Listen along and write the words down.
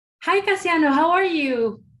Hi, Cassiano. How are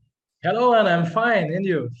you? Hello, and I'm fine. And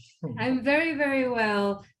you? I'm very, very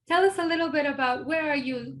well. Tell us a little bit about where are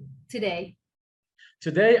you today?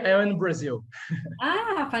 Today I am in Brazil.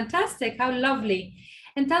 Ah, fantastic. How lovely.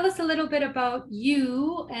 And tell us a little bit about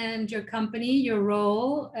you and your company, your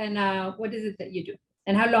role, and what is it that you do,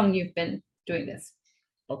 and how long you've been doing this.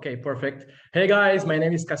 Okay, perfect. Hey guys, my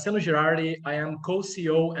name is Cassiano Girardi. I am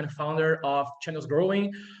co-CEO and founder of Channels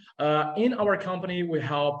Growing. In our company, we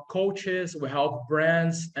help coaches, we help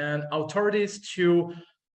brands and authorities to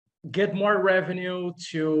get more revenue,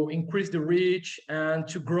 to increase the reach, and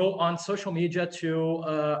to grow on social media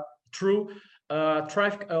to through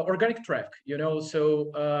traffic, organic traffic.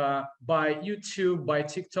 By YouTube, by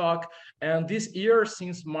TikTok, and this year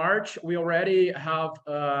since March, we already have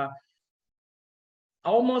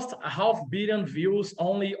almost a half billion views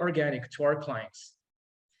only organic to our clients.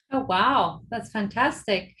 Oh, wow. That's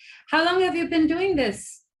fantastic. How long have you been doing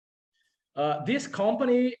this? This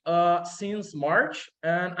company since March,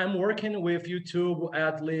 and I'm working with YouTube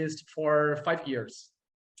at least for 5 years.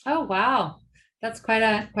 Oh, wow. That's quite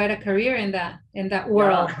a career in that Yeah,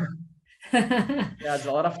 world. yeah, it's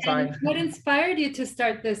a lot of And time. what inspired you to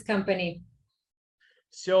start this company?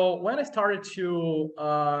 So when I started to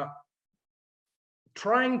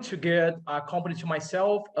trying to get a company to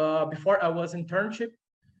myself, before I was internship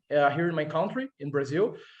here in my country, in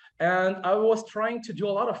Brazil. And I was trying to do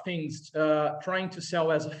a lot of things, trying to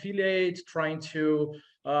sell as affiliate, trying to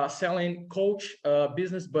selling coach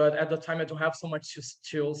business, but at the time I don't have so much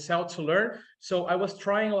to sell to learn. So I was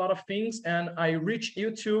trying a lot of things and I reached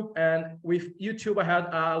YouTube, and with YouTube I had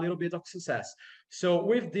a little bit of success. So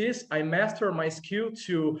with this, I mastered my skill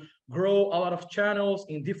to grow a lot of channels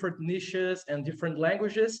in different niches and different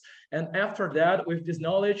languages. And after that, with this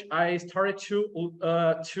knowledge, I started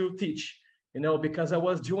to teach. Because I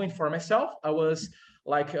was doing for myself, I was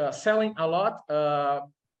like selling a lot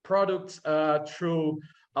products through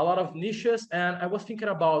a lot of niches, and I was thinking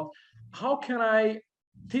about how can I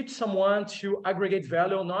teach someone to aggregate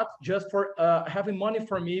value, not just for having money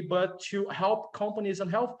for me, but to help companies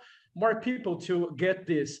and help more people to get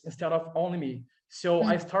this instead of only me. So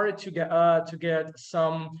I started to get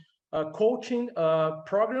some coaching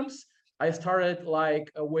programs. I started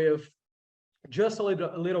like with just a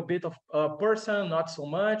little bit of person, not so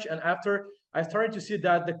much. And after I started to see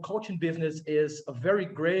that the coaching business is a very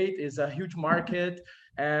great, is a huge market,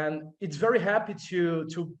 and it's very happy to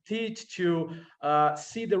teach, to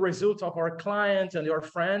see the results of our clients and your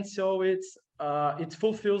friends. So it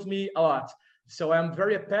fulfills me a lot. So I'm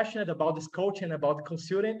very passionate about this coaching, about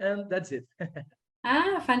consulting, and that's it.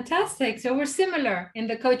 Ah, fantastic. So we're similar in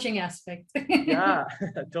the coaching aspect. Yeah,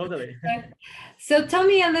 totally. So tell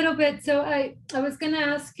me a little bit. So I was going to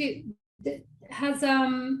ask you,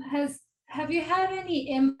 has have you had any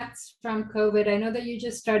impacts from COVID? I know that you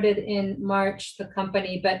just started in March, the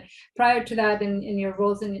company, but prior to that, in your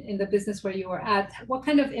roles in the business where you were at, what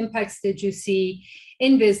kind of impacts did you see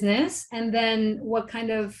in business? And then what kind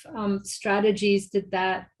of strategies did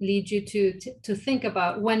that lead you to think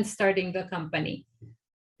about when starting the company?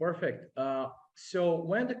 Perfect. So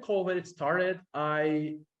when the COVID started,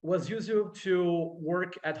 I was used to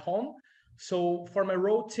work at home. So for my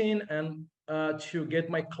routine and to get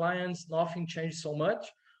my clients, nothing changed so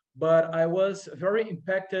much. But I was very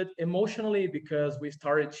impacted emotionally because we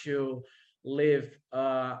started to live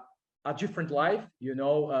a different life,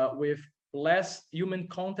 with less human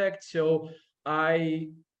contact. So I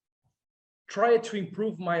try to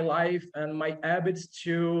improve my life and my habits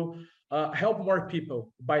to help more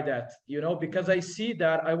people by that, because I see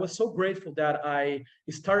that I was so grateful that I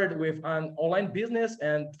started with an online business,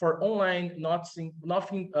 and for online, nothing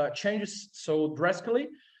changes so drastically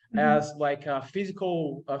Mhm. as like a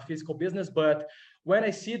physical business. But when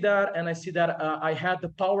I see that, and I see that I had the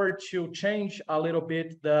power to change a little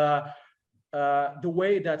bit the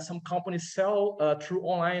way that some companies sell through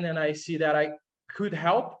online, and I see that I could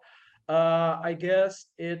help. I guess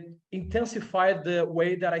it intensified the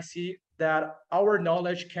way that I see that our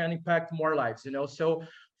knowledge can impact more lives. So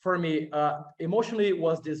for me, emotionally, it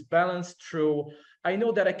was this balance through. I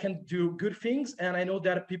know that I can do good things, and I know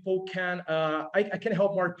that people can. I can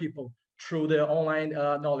help more people through the online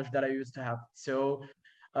knowledge that I used to have. So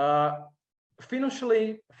uh,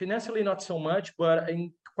 financially not so much, but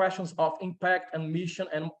in questions of impact and mission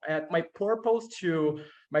and at my purpose to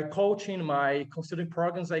my coaching, my consulting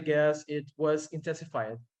programs, I guess it was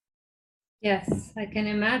intensified. Yes, I can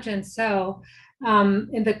imagine. So,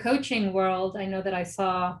 in the coaching world, I know that I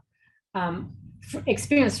saw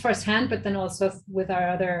experience firsthand, but then also with our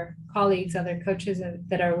other colleagues, other coaches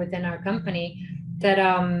that are within our company, that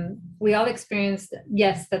we all experienced,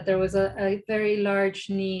 yes, that there was a very large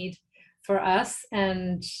need for us,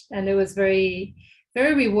 and it was very,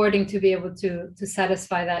 very rewarding to be able to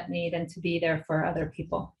satisfy that need and to be there for other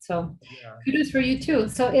people. So Yeah. kudos for you too.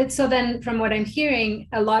 So then from what I'm hearing,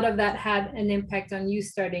 a lot of that had an impact on you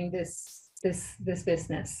starting this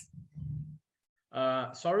business.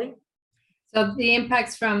 Sorry? So the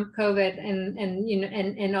impacts from COVID and you know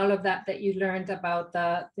and all of that you learned about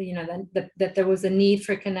that there was a need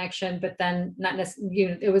for connection, but then not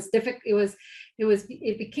necessarily, it was difficult.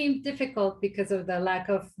 It became difficult because of the lack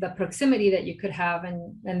of the proximity that you could have,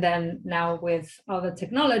 and then now with all the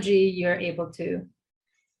technology, you're able to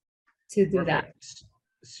do that.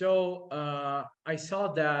 So I saw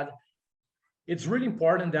that it's really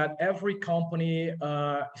important that every company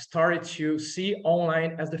started to see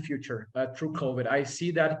online as the future through COVID. I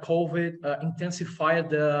see that COVID intensified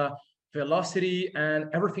the velocity and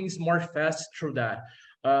everything is more fast through that.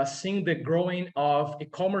 Seeing the growing of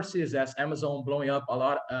e-commerces as Amazon blowing up a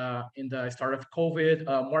lot in the start of COVID,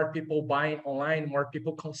 more people buying online, more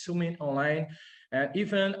people consuming online, and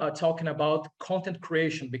even talking about content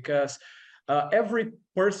creation, because every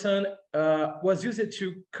person was used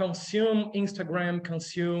to consume Instagram,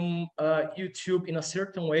 consume YouTube in a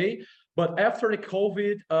certain way. But after the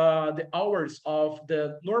COVID, the hours of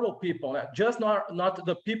the normal people, just not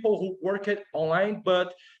the people who work it online,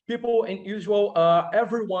 but people in usual,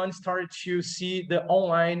 everyone started to see the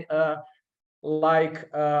online like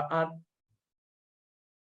a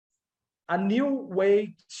new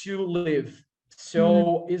way to live.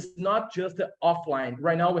 So it's not just the offline.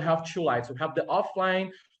 Right now we have two lives. We have the offline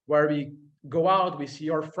where we go out, we see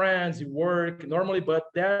our friends, we work normally, but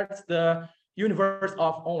that's the universe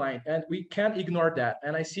of online, and we can't ignore that.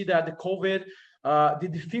 And I see that the COVID, the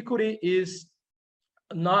difficulty is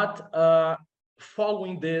not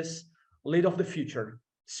following this lead of the future.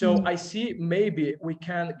 So I see maybe we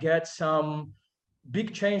can get some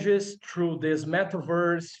big changes through this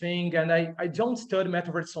metaverse thing. And I don't study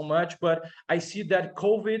metaverse so much, but I see that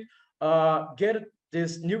COVID get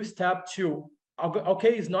this new step to,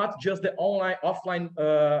 okay, it's not just the online, offline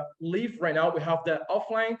live right now. We have the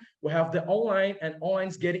offline, we have the online, and online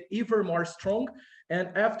is getting even more strong.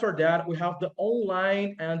 And after that, we have the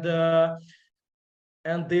online and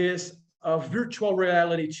this virtual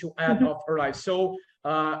reality to add of our life. So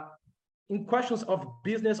in questions of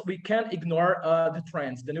business, we can't ignore the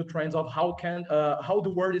trends, the new trends of how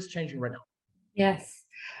the world is changing right now. Yes,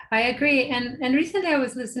 I agree. And recently I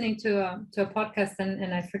was listening to a podcast,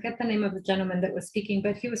 and I forget the name of the gentleman that was speaking,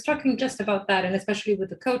 but he was talking just about that, and especially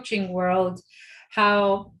with the coaching world,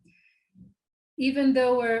 how even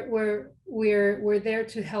though we're there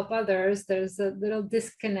to help others, there's a little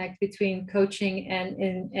disconnect between coaching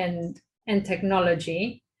and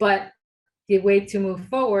technology, but the way to move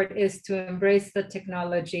forward is to embrace the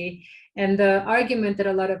technology. And the argument that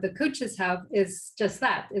a lot of the coaches have is just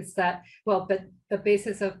that. It's that, well, but the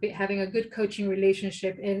basis of having a good coaching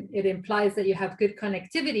relationship, it implies that you have good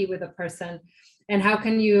connectivity with a person. And how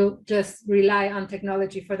can you just rely on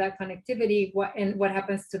technology for that connectivity? What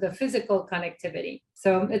happens to the physical connectivity?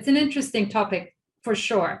 So it's an interesting topic for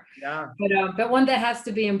sure. Yeah. But one that has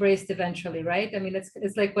to be embraced eventually, right? I mean,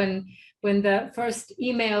 it's like when the first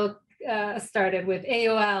email started with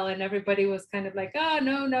AOL, and everybody was kind of like, oh,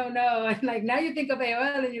 no. And like now you think of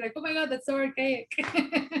AOL and you're like, oh my God, that's so archaic.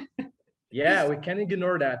 Yeah, we can't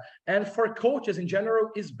ignore that. And for coaches in general,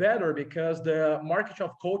 it's better because the market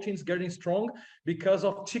of coaching is getting strong because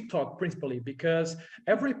of TikTok, principally, because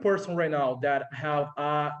every person right now that have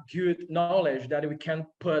a good knowledge that we can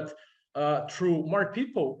put through more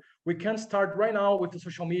people, we can start right now with the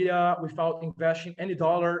social media without investing any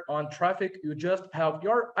dollar on traffic. You just have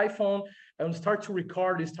your iPhone and start to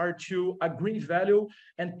record, you start to agree value,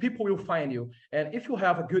 and people will find you. And if you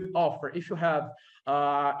have a good offer, if you have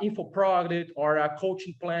info product or a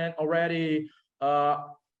coaching plan already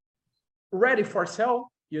ready for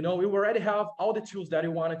sale, you already have all the tools that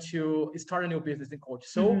you wanted to start a new business in coaching.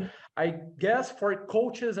 So I guess for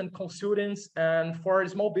coaches and consultants and for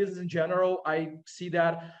small business in general, I see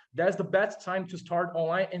that that's the best time to start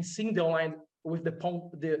online and seeing the online with the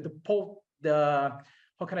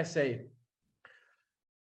how can I say,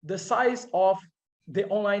 the size of the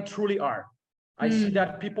online truly are. I see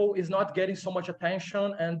that people is not getting so much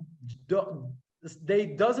attention, and they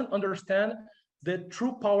doesn't understand the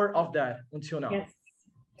true power of that until now. Yes.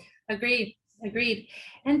 Agreed.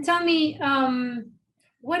 And tell me,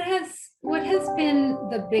 what has been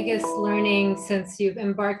the biggest learning since you've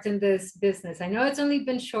embarked in this business? I know it's only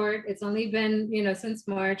been short. It's only been, since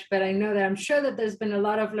March, but I know that I'm sure that there's been a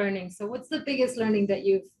lot of learning. So what's the biggest learning that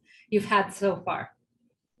you've had so far?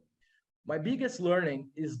 my biggest learning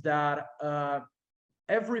is that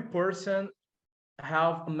every person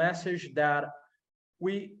have a message that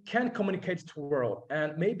we can communicate to the world.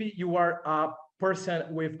 And maybe you are a person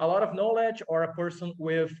with a lot of knowledge or a person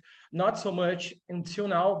with not so much until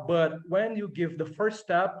now, but when you give the first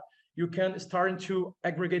step, you can start to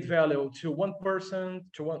aggregate value to one person,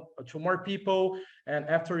 to more people. And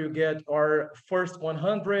after you get our first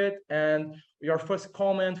 100 and your first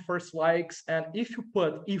comment, first likes, and if you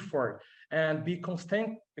put effort and be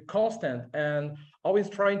constant and always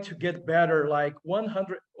trying to get better, like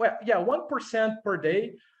 100, well, yeah, 1% per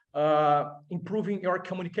day, improving your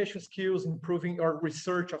communication skills, improving your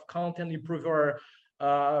research of content, improve your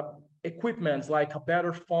equipments like a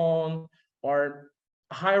better phone, or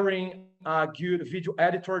hiring a good video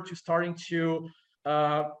editor to starting to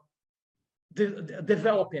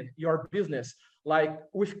developing your business, like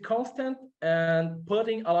with constant and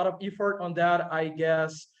putting a lot of effort on that. I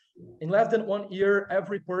guess in less than 1 year,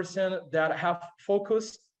 every person that have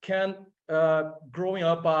focus can growing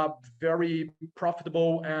up a very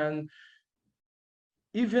profitable and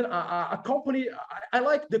even a company. I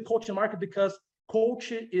like the coaching market because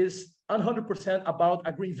coaching is 100% about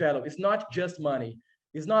a green value. It's not just money.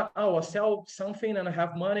 It's not, oh, I sell something and I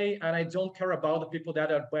have money and I don't care about the people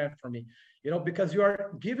that are buying from me. You know, because you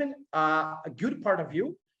are given a good part of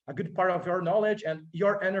you, a good part of your knowledge and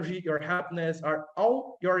your energy, your happiness, are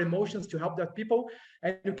all your emotions to help that people.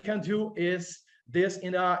 And you can do is this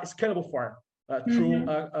in a scalable form through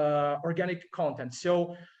organic content.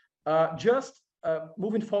 So just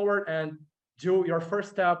moving forward and do your first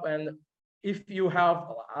step. And if you have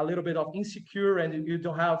a little bit of insecure and you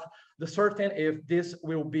don't have the certain if this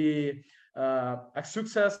will be a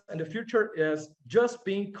success in the future, is just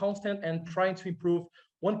being constant and trying to improve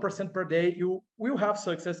 1% per day. You will have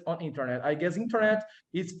success on internet. I guess internet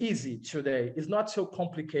is easy today. It's not so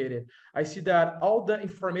complicated. I see that all the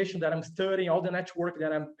information that I'm studying, all the network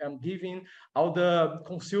that I'm giving, all the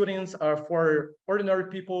consultants are for ordinary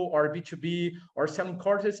people or B2B or selling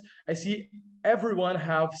courses. I see everyone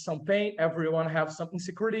have some pain, everyone have some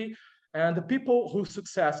insecurity. And the people who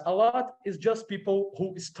success a lot is just people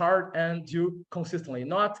who start and do consistently,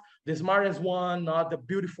 not the smartest one, not the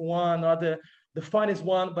beautiful one, not the funniest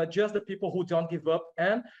one, but just the people who don't give up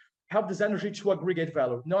and have this energy to aggregate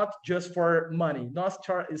value, not just for money, not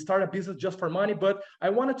start a business just for money, but I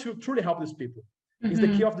wanted to truly help these people. Is the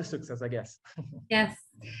key of the success, I guess. Yes,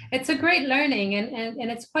 it's a great learning,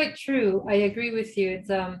 and it's quite true. I agree with you.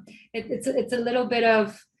 It's a little bit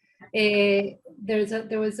of a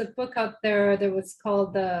there was a book out there that was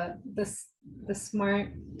called the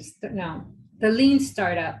Lean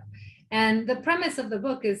Startup. And the premise of the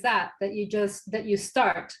book is that you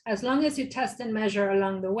start, as long as you test and measure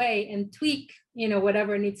along the way and tweak,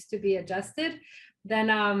 whatever needs to be adjusted,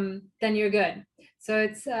 then you're good. So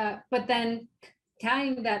it's but then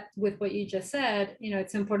tying that with what you just said,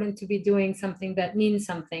 it's important to be doing something that means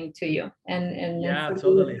something to you and yeah,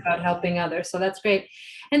 totally about helping others. So that's great.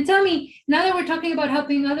 And tell me, now that we're talking about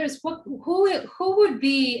helping others, who would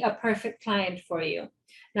be a perfect client for you?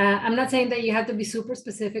 Now, I'm not saying that you have to be super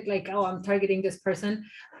specific, like, oh, I'm targeting this person,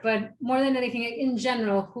 but more than anything, in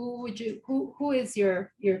general, who is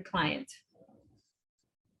your client?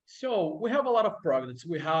 So we have a lot of products.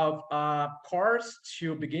 We have course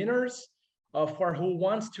to beginners for who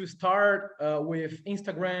wants to start with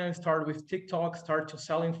Instagram, start with TikTok, start to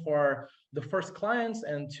selling for the first clients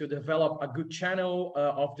and to develop a good channel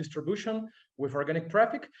of distribution with organic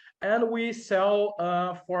traffic. And we sell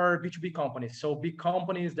for B2B companies. So big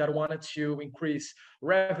companies that wanted to increase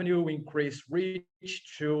revenue, increase reach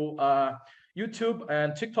to YouTube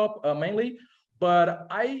and TikTok mainly. But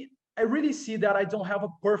I really see that I don't have a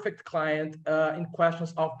perfect client in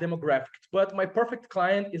questions of demographics, but my perfect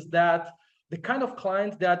client is that the kind of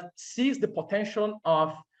client that sees the potential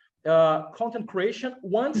of content creation,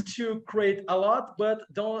 wants to create a lot, but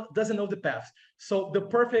doesn't know the path. So the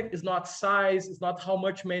perfect is not size, it's not how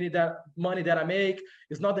much money that I make,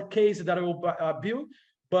 it's not the case that I will build,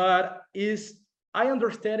 but is I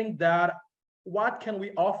understanding that what can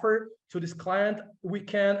we offer to this client, we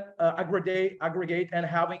can aggregate and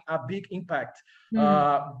having a big impact,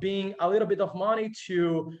 being a little bit of money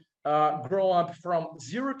to grow up from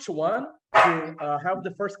 0 to 1 to have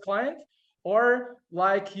the first client, or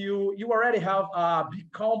like you already have a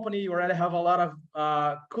big company, you already have a lot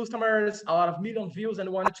of customers, a lot of million views and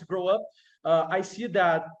wanted to grow up. I see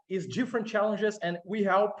that is different challenges, and we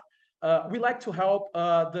like to help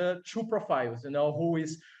the true profiles, who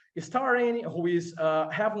is starting, who is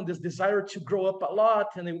having this desire to grow up a lot,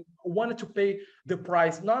 and they wanted to pay the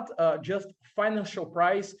price, not just financial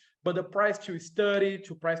price, but the price to study,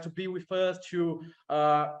 to price to be with us, to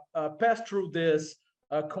pass through this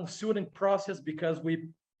consulting process, because we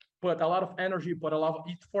put a lot of energy, put a lot of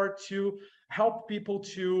effort to help people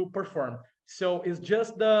to perform. So it's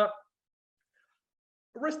just the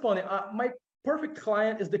responding. My perfect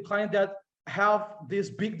client is the client that have this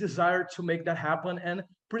big desire to make that happen, and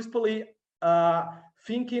principally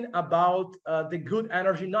thinking about the good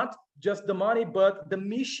energy, not just the money, but the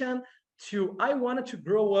mission to, I wanted to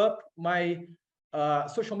grow up my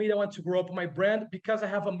social media, I want to grow up my brand because I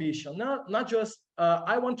have a mission. Not just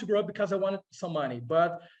I want to grow up because I wanted some money,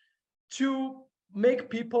 but to make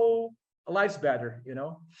people lives better, you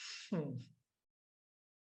know?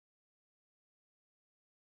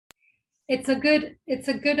 It's a good it's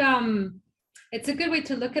a good way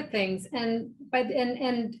to look at things, and I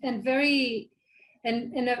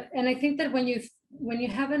think that when you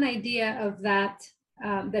have an idea of that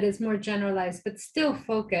that is more generalized but still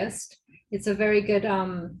focused, it's a very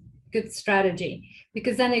good strategy,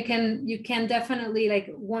 because then you can definitely, like,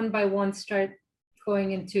 one by one start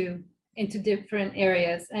going into different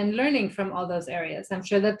areas and learning from all those areas. I'm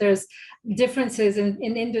sure that there's differences in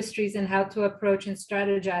industries and how to approach and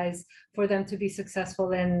strategize for them to be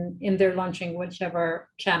successful in their launching, whichever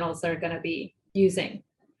channels they're going to be using.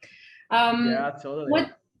 Yeah, totally.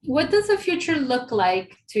 What does the future look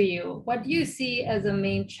like to you? What do you see as a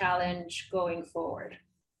main challenge going forward?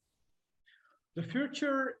 The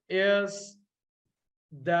future is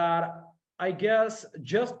that, I guess,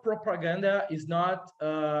 just propaganda is not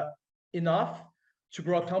enough to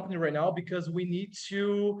grow a company right now, because we need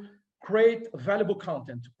to create valuable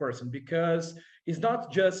content to person, because it's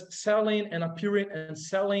not just selling and appearing and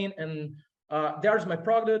selling and there's my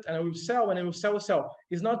product and I will sell and I will sell.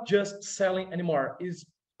 It's not just selling anymore. It's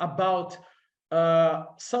about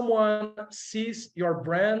someone sees your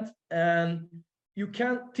brand and you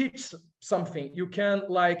can teach something, you can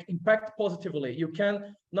like impact positively, you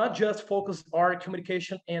can not just focus our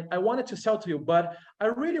communication and I wanted to sell to you, but I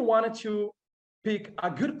really wanted to pick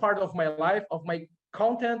a good part of my life, of my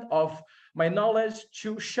content, of my knowledge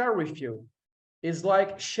to share with you. Is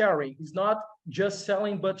like sharing. It's not just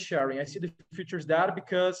selling, but sharing. I see the futures that,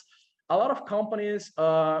 because a lot of companies,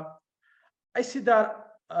 I see that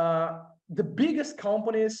the biggest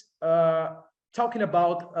companies talking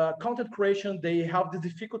about content creation, they have the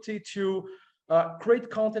difficulty to create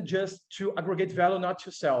content just to aggregate value, not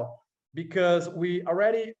to sell, because we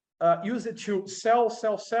already use it to sell,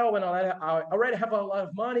 and I already have a lot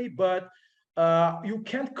of money, but you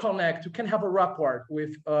can't connect, you can't have a rapport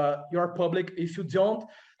with your public if you don't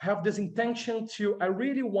have this intention to, I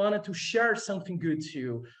really wanted to share something good to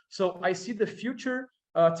you. So I see the future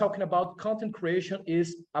talking about content creation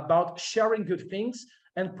is about sharing good things,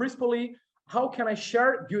 and principally, how can I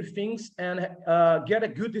share good things and get a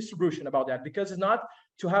good distribution about that? Because it's not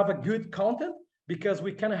to have a good content, because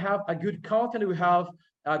we can have a good content, we have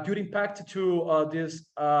a good impact to this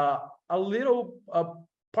a little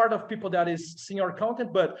part of people that is seeing our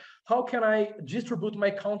content, but how can I distribute my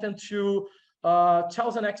content to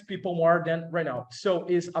 1000x people more than right now? So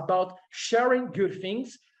it's about sharing good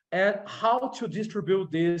things and how to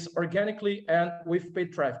distribute this organically and with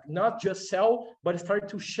paid traffic, not just sell, but start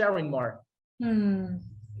to sharing more.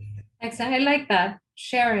 Excellent. I like that.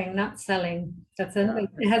 Sharing, not selling.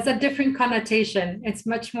 It has a different connotation. It's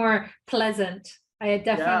much more pleasant. I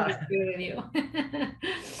definitely agree with you.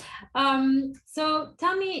 So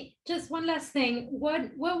tell me just one last thing.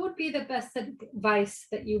 What would be the best advice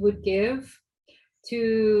that you would give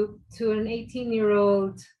to an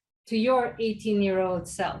 18-year-old, to your 18-year-old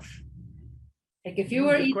self? Like, if you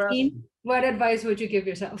were 18, what advice would you give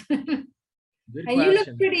yourself? Good and question. You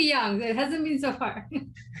look pretty young. It hasn't been so far.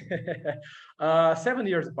 7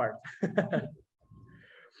 years apart.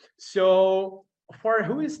 So for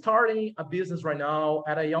who is starting a business right now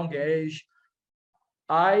at a young age,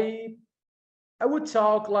 I would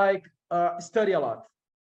talk like study a lot,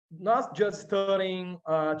 not just studying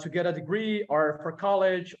to get a degree or for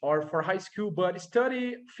college or for high school, but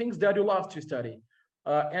study things that you love to study.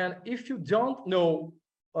 And if you don't know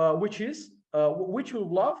which you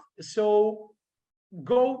love, so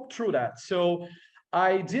go through that. So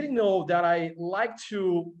I didn't know that I like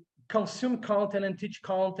to consume content and teach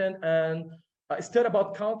content and study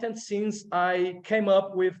about content since I came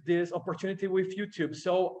up with this opportunity with YouTube.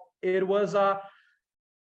 So it was a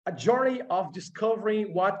journey of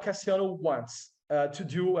discovering what Cassiano wants to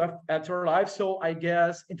do at her life. So I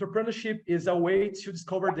guess entrepreneurship is a way to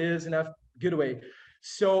discover this in a good way.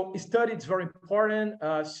 So study is very important.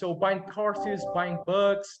 So buying courses, buying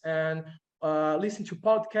books, and listening to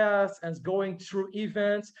podcasts and going through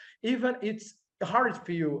events. Even it's hard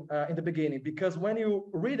for you in the beginning, because when you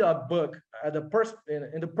read a book at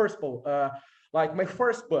in the personal, like my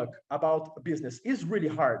first book about business is really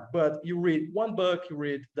hard, but you read one book, you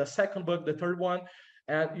read the second book, the third one,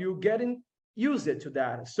 and you getting used it to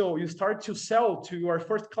that. So you start to sell to your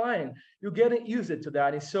first client, you getting used it to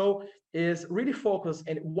that. And so is really focus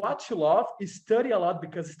on what you love, is study a lot,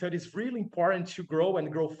 because study is really important to grow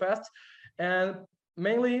and grow fast. And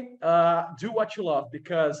mainly do what you love,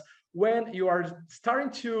 because when you are starting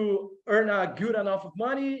to earn a good enough of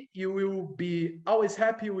money, you will be always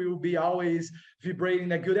happy, we will be always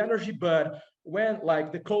vibrating a good energy. But when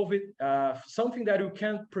like the COVID, something that you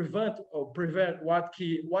can prevent, or prevent what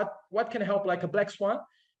can help, like a black swan,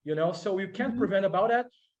 you know, so you can't Mhm. prevent about that.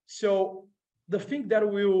 So the thing that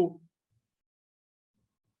will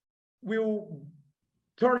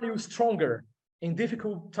turn you stronger in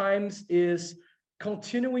difficult times is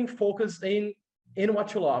continuing focus in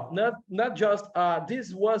what you love, not just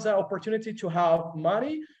this was an opportunity to have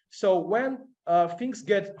money. So when things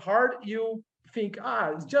get hard, you think,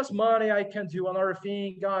 it's just money, I can do another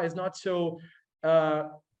thing, it's not so uh,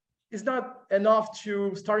 it's not enough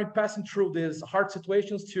to start passing through these hard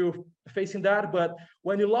situations to facing that. But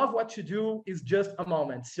when you love what you do, it's just a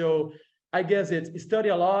moment. So I guess it's study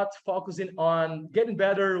a lot, focusing on getting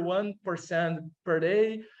better 1% per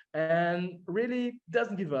day, and really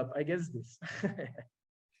doesn't give up. I guess this.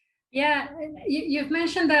 Yeah, you've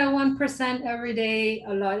mentioned that 1% every day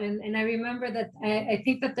a lot, and I remember that I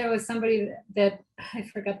think that there was somebody that I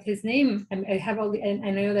forgot his name. I have all the, and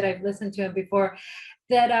I know that I've listened to him before,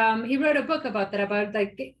 that he wrote a book about that, about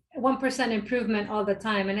like 1% improvement all the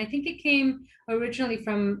time. And I think it came originally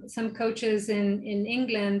from some coaches in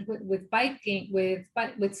England with biking,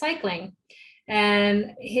 with cycling.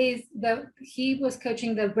 And he was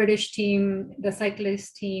coaching the British team, the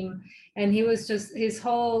cyclist team, and he was just, his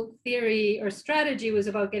whole theory or strategy was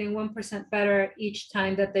about getting 1% better each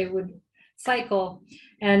time that they would cycle.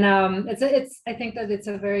 And it's I think that it's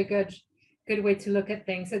a very good way to look at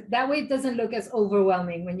things. That way it doesn't look as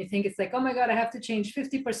overwhelming when you think it's like, oh my God, I have to change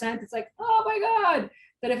 50%. It's like, oh my God.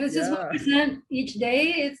 But if it's just Yeah, 1% each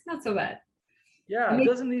day, it's not so bad. yeah, it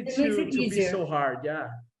doesn't need It makes it to be easier. so hard. Yeah,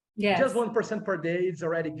 just Yes. 1% per day, it's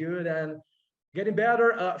already good. And getting better,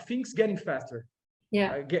 things getting faster,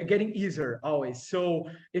 Yeah. getting easier always. So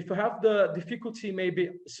if you have the difficulty, maybe,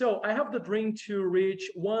 so I have the dream to reach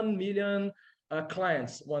 1 million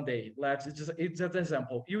clients one day. It's just an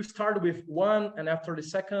example. You start with one, and after the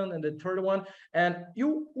second and the third one, and you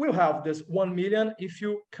will have this 1 million if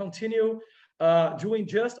you continue doing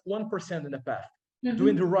just 1% in the path,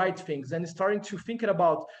 doing Mhm. the right things, and starting to thinking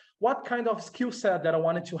about what kind of skill set that I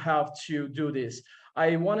wanted to have to do this.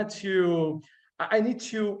 I need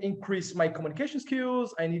to increase my communication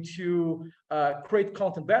skills. I need to create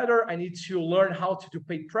content better. I need to learn how to do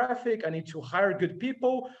paid traffic. I need to hire good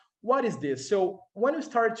people. What is this? So when you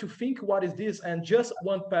start to think, what is this, and just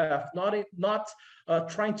one path, not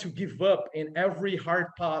trying to give up in every hard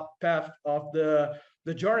path of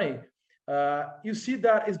the journey, you see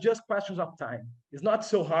that it's just questions of time. It's not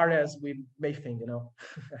so hard as we may think, you know.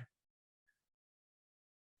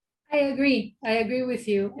 I agree. I agree with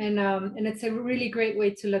you, and it's a really great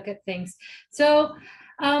way to look at things. So,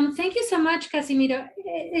 thank you so much, Casimiro.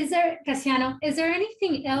 Cassiano? Is there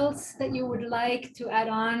anything else that you would like to add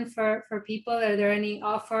on for people? Are there any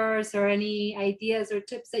offers or any ideas or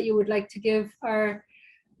tips that you would like to give our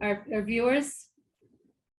viewers?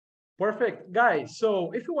 Perfect, guys.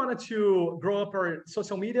 So if you wanted to grow up our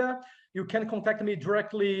social media, you can contact me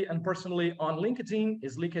directly and personally on LinkedIn.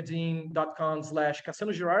 Is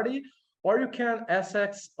linkedin.com/Cassiano Girardi, or you can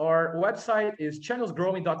access our website is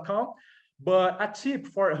channelsgrowing.com. But a tip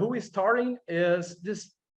for who is starting is this: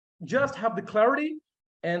 just have the clarity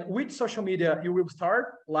and which social media you will start.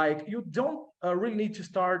 Like, you don't really need to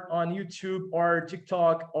start on YouTube or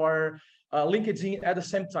TikTok or LinkedIn at the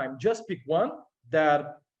same time. Just pick one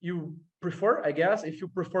that you prefer. I guess if you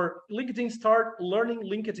prefer LinkedIn, start learning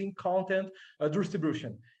LinkedIn content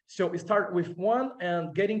distribution. So start with one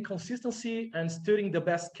and getting consistency and studying the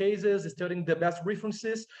best cases, studying the best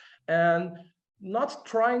references, and not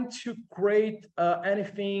trying to create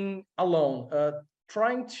anything alone,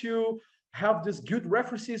 trying to have this good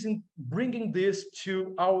references in bringing this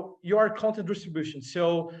to your content distribution.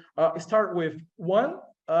 So start with one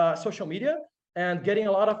social media and getting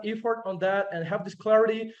a lot of effort on that, and have this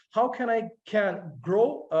clarity. How can I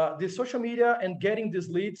grow this social media and getting these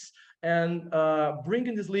leads, and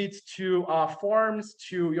bringing these leads to forms,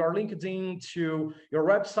 to your LinkedIn, to your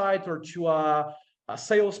website, or to a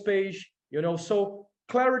sales page, you know. So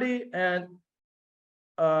clarity and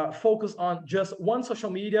focus on just one social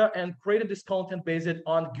media and creating this content based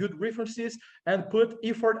on good references and put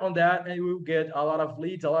effort on that, and you will get a lot of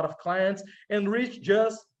leads, a lot of clients, and reach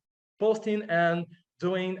just posting and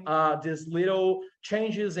doing these little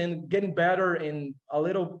changes and getting better in a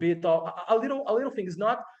little bit of a little thing.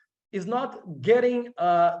 Is not getting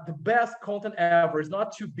the best content ever. It's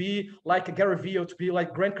not to be like a Gary Vee or to be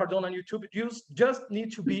like Grant Cardone on YouTube. You just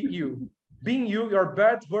need to be you. Being you, your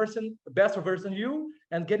best version you,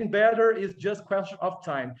 and getting better is just question of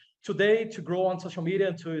time. Today, to grow on social media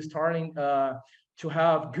and to starting to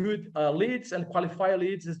have good leads and qualify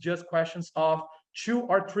leads is just questions of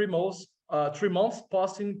 3 months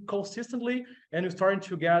posting consistently, and you're starting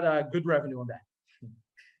to get a good revenue on that.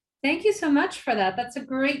 Thank you so much for that. That's a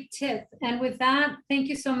great tip. And with that, thank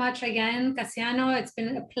you so much again, Cassiano. It's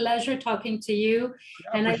been a pleasure talking to you.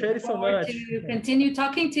 Yeah, and I appreciate it so much. To continue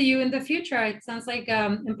talking to you in the future. It sounds like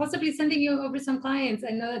and possibly sending you over some clients.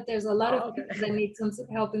 I know that there's a lot of people that need some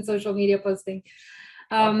help in social media posting.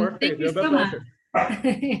 Perfect. Thank you so much.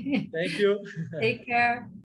 Thank you. Take care.